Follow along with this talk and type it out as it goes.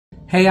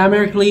Hey, I'm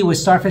Eric Lee with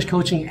Starfish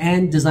Coaching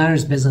and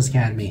Designers Business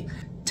Academy.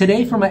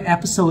 Today for my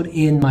episode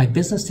in my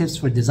Business Tips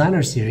for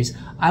Designers series,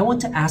 I want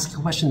to ask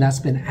a question that's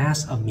been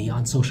asked of me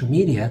on social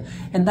media,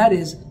 and that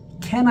is,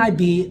 can I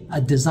be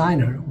a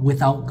designer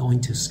without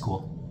going to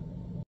school?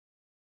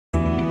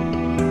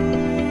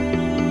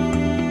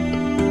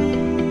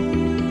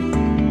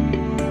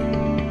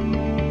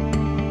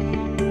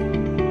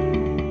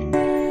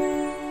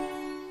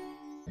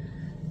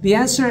 The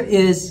answer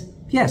is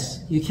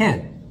yes, you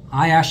can.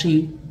 I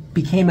actually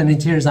became an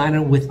interior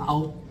designer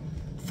without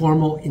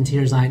formal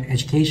interior design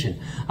education.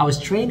 I was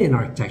trained in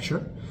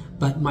architecture,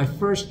 but my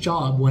first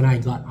job when I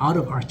got out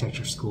of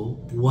architecture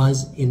school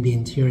was in the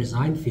interior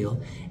design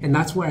field, and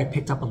that's where I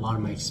picked up a lot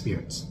of my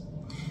experience.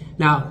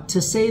 Now, to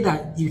say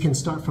that you can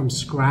start from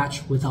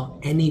scratch without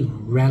any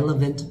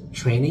relevant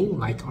training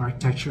like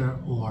architecture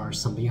or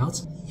something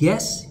else,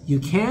 yes, you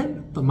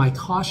can, but my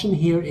caution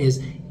here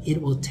is it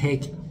will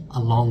take a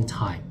long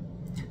time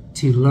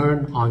to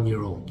learn on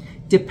your own,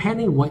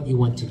 depending what you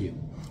want to do.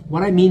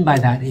 What I mean by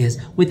that is,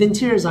 with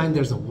interior design,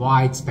 there's a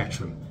wide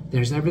spectrum.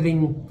 There's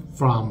everything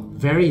from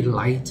very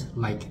light,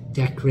 like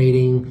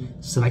decorating,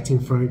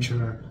 selecting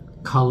furniture,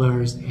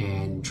 colors,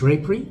 and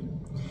drapery,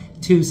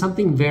 to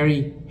something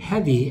very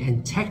heavy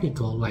and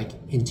technical, like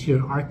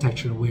interior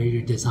architecture, where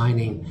you're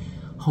designing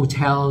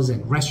hotels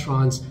and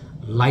restaurants,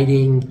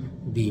 lighting,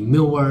 the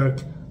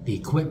millwork, the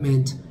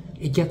equipment.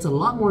 It gets a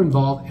lot more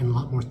involved and a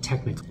lot more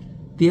technical.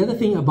 The other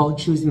thing about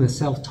choosing the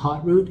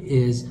self-taught route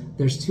is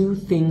there's two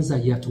things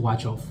that you have to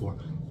watch out for.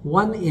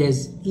 One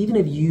is, even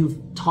if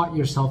you've taught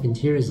yourself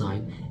interior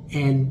design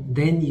and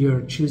then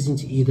you're choosing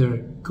to either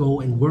go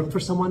and work for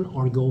someone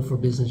or go for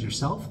business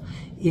yourself,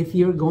 if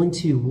you're going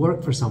to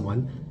work for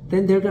someone,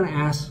 then they're going to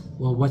ask,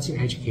 well, what's your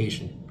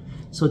education?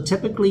 So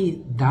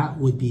typically that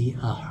would be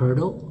a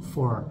hurdle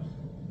for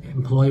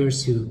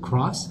employers to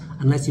cross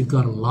unless you've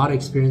got a lot of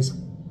experience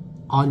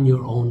on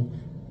your own.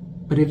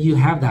 But if you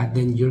have that,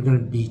 then you're going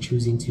to be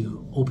choosing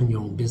to open your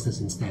own business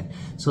instead.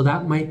 So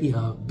that might be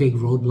a big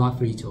roadblock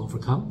for you to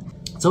overcome.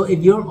 So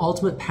if your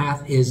ultimate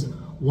path is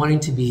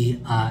wanting to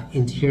be an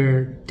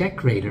interior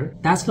decorator,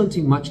 that's going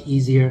to be much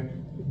easier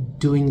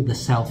doing the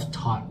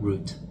self-taught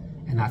route,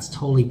 and that's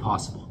totally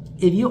possible.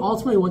 If you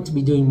ultimately want to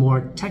be doing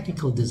more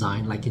technical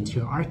design like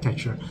interior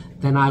architecture,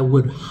 then I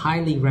would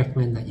highly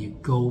recommend that you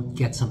go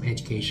get some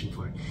education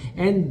for it.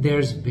 And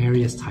there's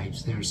various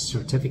types. There's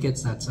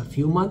certificates, that's a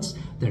few months.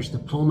 There's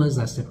diplomas,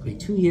 that's typically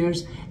 2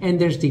 years.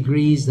 And there's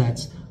degrees,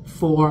 that's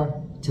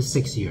 4 to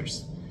 6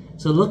 years.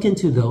 So look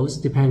into those,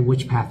 depending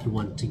which path you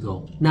want to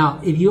go. Now,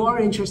 if you are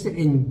interested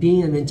in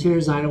being an interior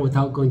designer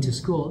without going to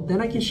school,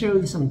 then I can share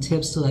with you some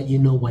tips so that you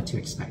know what to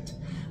expect.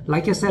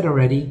 Like I said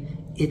already,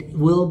 it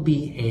will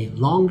be a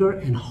longer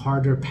and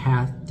harder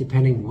path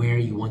depending where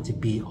you want to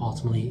be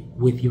ultimately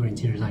with your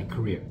interior design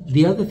career.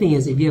 The other thing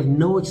is, if you have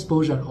no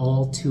exposure at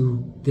all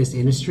to this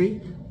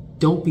industry,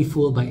 don't be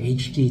fooled by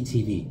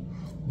HGTV.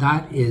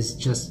 That is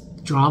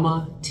just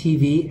drama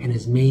TV and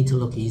is made to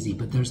look easy,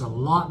 but there's a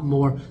lot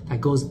more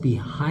that goes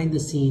behind the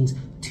scenes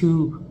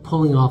to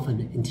pulling off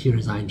an interior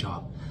design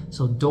job.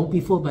 So don't be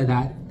fooled by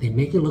that. They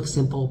make it look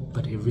simple,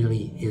 but it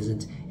really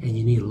isn't. And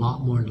you need a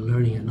lot more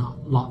learning and a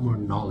lot more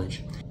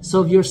knowledge.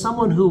 So if you're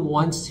someone who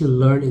wants to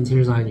learn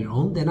interior design on your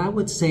own, then I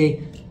would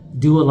say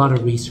do a lot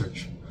of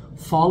research.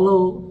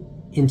 Follow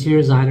interior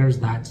designers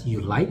that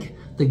you like.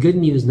 The good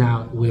news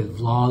now with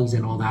vlogs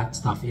and all that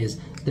stuff is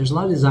there's a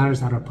lot of designers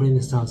that are putting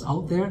themselves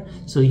out there,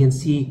 so you can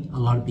see a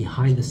lot of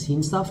behind the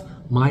scenes stuff.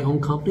 My own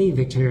company,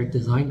 Victor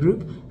Design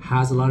Group,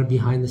 has a lot of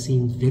behind the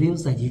scenes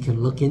videos that you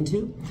can look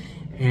into.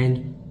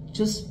 And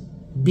just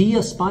be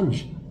a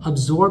sponge,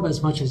 absorb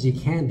as much as you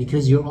can,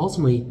 because you're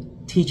ultimately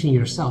teaching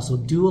yourself. So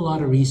do a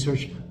lot of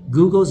research.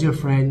 Google's your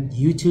friend,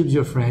 YouTube's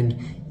your friend,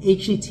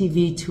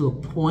 HGTV to a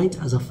point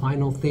as a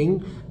final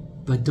thing,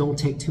 but don't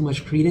take too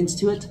much credence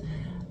to it.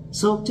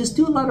 So just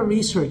do a lot of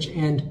research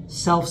and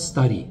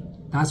self-study.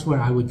 That's where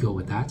I would go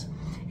with that.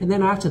 And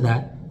then after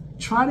that,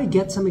 try to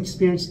get some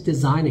experience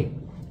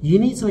designing. You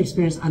need some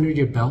experience under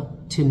your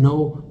belt to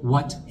know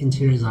what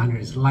interior designer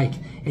is like,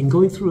 and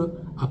going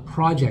through a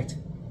project.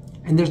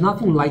 And there's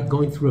nothing like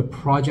going through a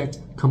project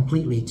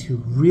completely to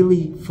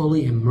really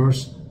fully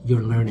immerse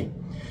your learning.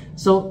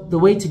 So the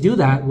way to do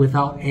that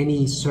without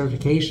any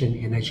certification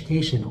in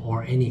education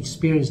or any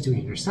experience doing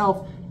it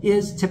yourself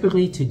is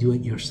typically to do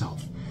it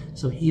yourself.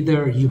 So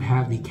either you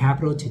have the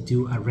capital to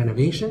do a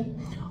renovation,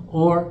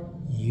 or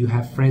you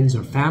have friends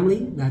or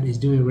family that is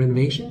doing a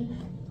renovation.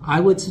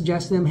 I would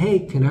suggest to them, hey,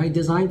 can I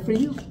design for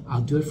you?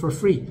 I'll do it for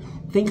free.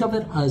 Think of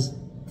it as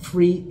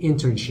free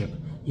internship.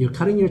 You're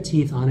cutting your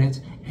teeth on it,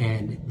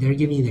 and they're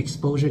giving you the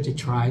exposure to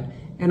try it.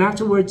 And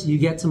afterwards, you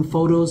get some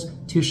photos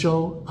to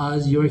show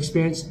us your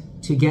experience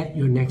to get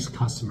your next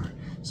customer.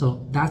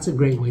 So that's a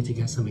great way to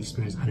get some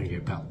experience under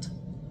your belt.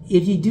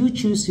 If you do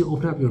choose to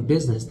open up your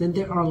business, then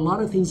there are a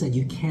lot of things that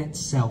you can't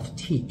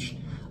self-teach.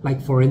 Like,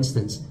 for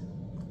instance,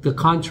 the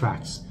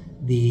contracts,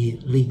 the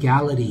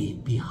legality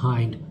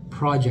behind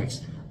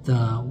projects,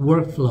 the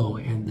workflow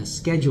and the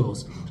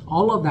schedules,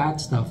 all of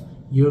that stuff,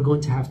 you're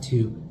going to have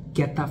to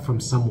get that from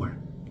somewhere.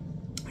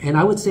 And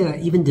I would say that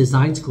even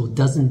design school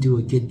doesn't do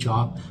a good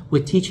job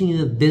with teaching you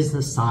the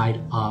business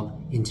side of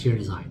interior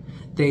design.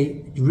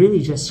 They really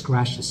just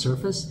scratch the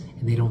surface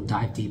and they don't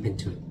dive deep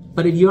into it.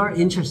 But if you are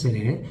interested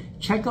in it,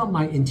 check out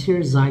my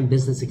Interior Design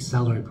Business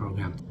Accelerator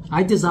program.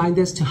 I designed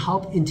this to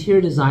help interior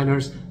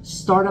designers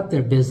start up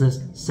their business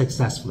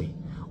successfully.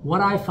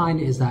 What I find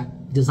is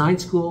that design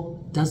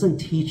school doesn't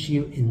teach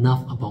you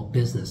enough about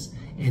business,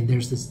 and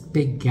there's this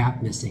big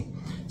gap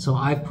missing. So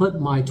I've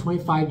put my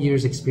 25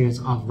 years experience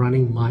of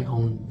running my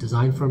own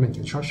design firm and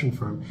construction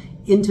firm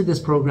into this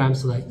program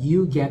so that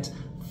you get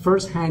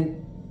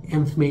firsthand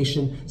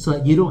information so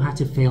that you don't have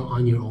to fail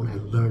on your own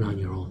and learn on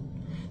your own.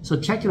 So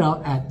check it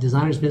out at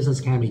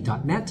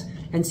designersbusinessacademy.net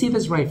and see if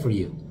it's right for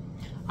you.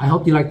 I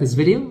hope you liked this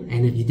video,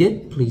 and if you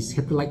did, please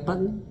hit the like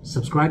button,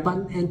 subscribe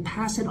button, and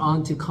pass it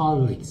on to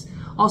colleagues.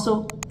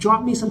 Also,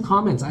 drop me some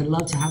comments. I'd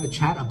love to have a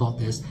chat about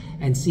this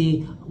and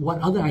see what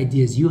other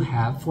ideas you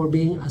have for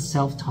being a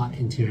self-taught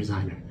interior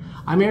designer.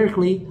 I'm Eric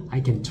Lee.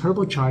 I can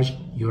turbocharge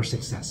your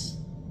success.